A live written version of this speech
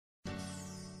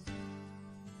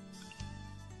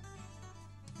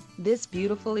This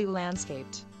beautifully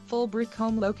landscaped, full brick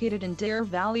home located in Deer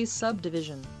Valley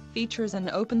Subdivision features an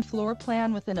open floor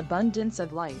plan with an abundance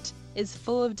of light, is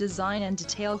full of design and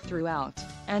detail throughout,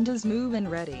 and is move-in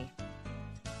ready.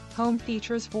 Home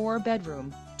features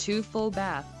 4-bedroom, 2 full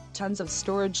bath, tons of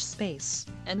storage space,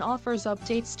 and offers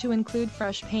updates to include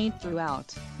fresh paint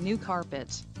throughout, new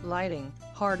carpet, lighting,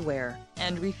 hardware,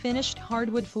 and refinished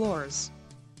hardwood floors.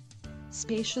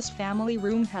 Spacious family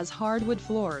room has hardwood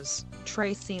floors,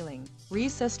 tray ceiling,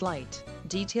 recessed light,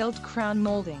 detailed crown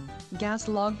molding, gas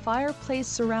log fireplace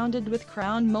surrounded with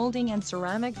crown molding and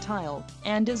ceramic tile,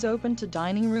 and is open to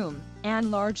dining room,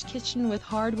 and large kitchen with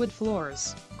hardwood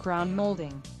floors, crown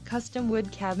molding, custom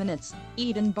wood cabinets,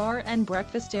 eat-in bar and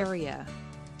breakfast area.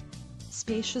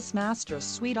 Spacious master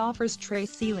suite offers tray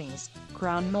ceilings,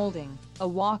 crown molding, a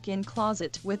walk-in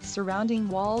closet with surrounding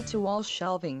wall-to-wall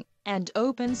shelving, and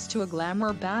opens to a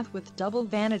glamour bath with double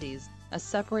vanities, a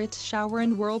separate shower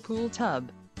and whirlpool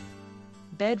tub.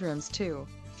 Bedrooms 2,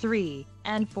 3,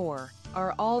 and 4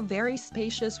 are all very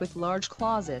spacious with large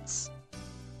closets.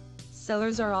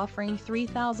 Sellers are offering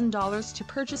 $3,000 to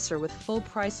purchaser with full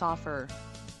price offer.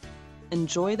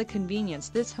 Enjoy the convenience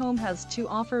this home has to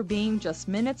offer, being just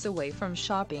minutes away from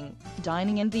shopping,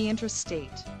 dining and the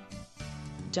interstate.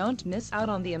 Don't miss out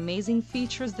on the amazing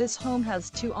features this home has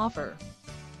to offer.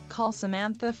 Call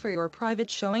Samantha for your private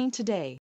showing today.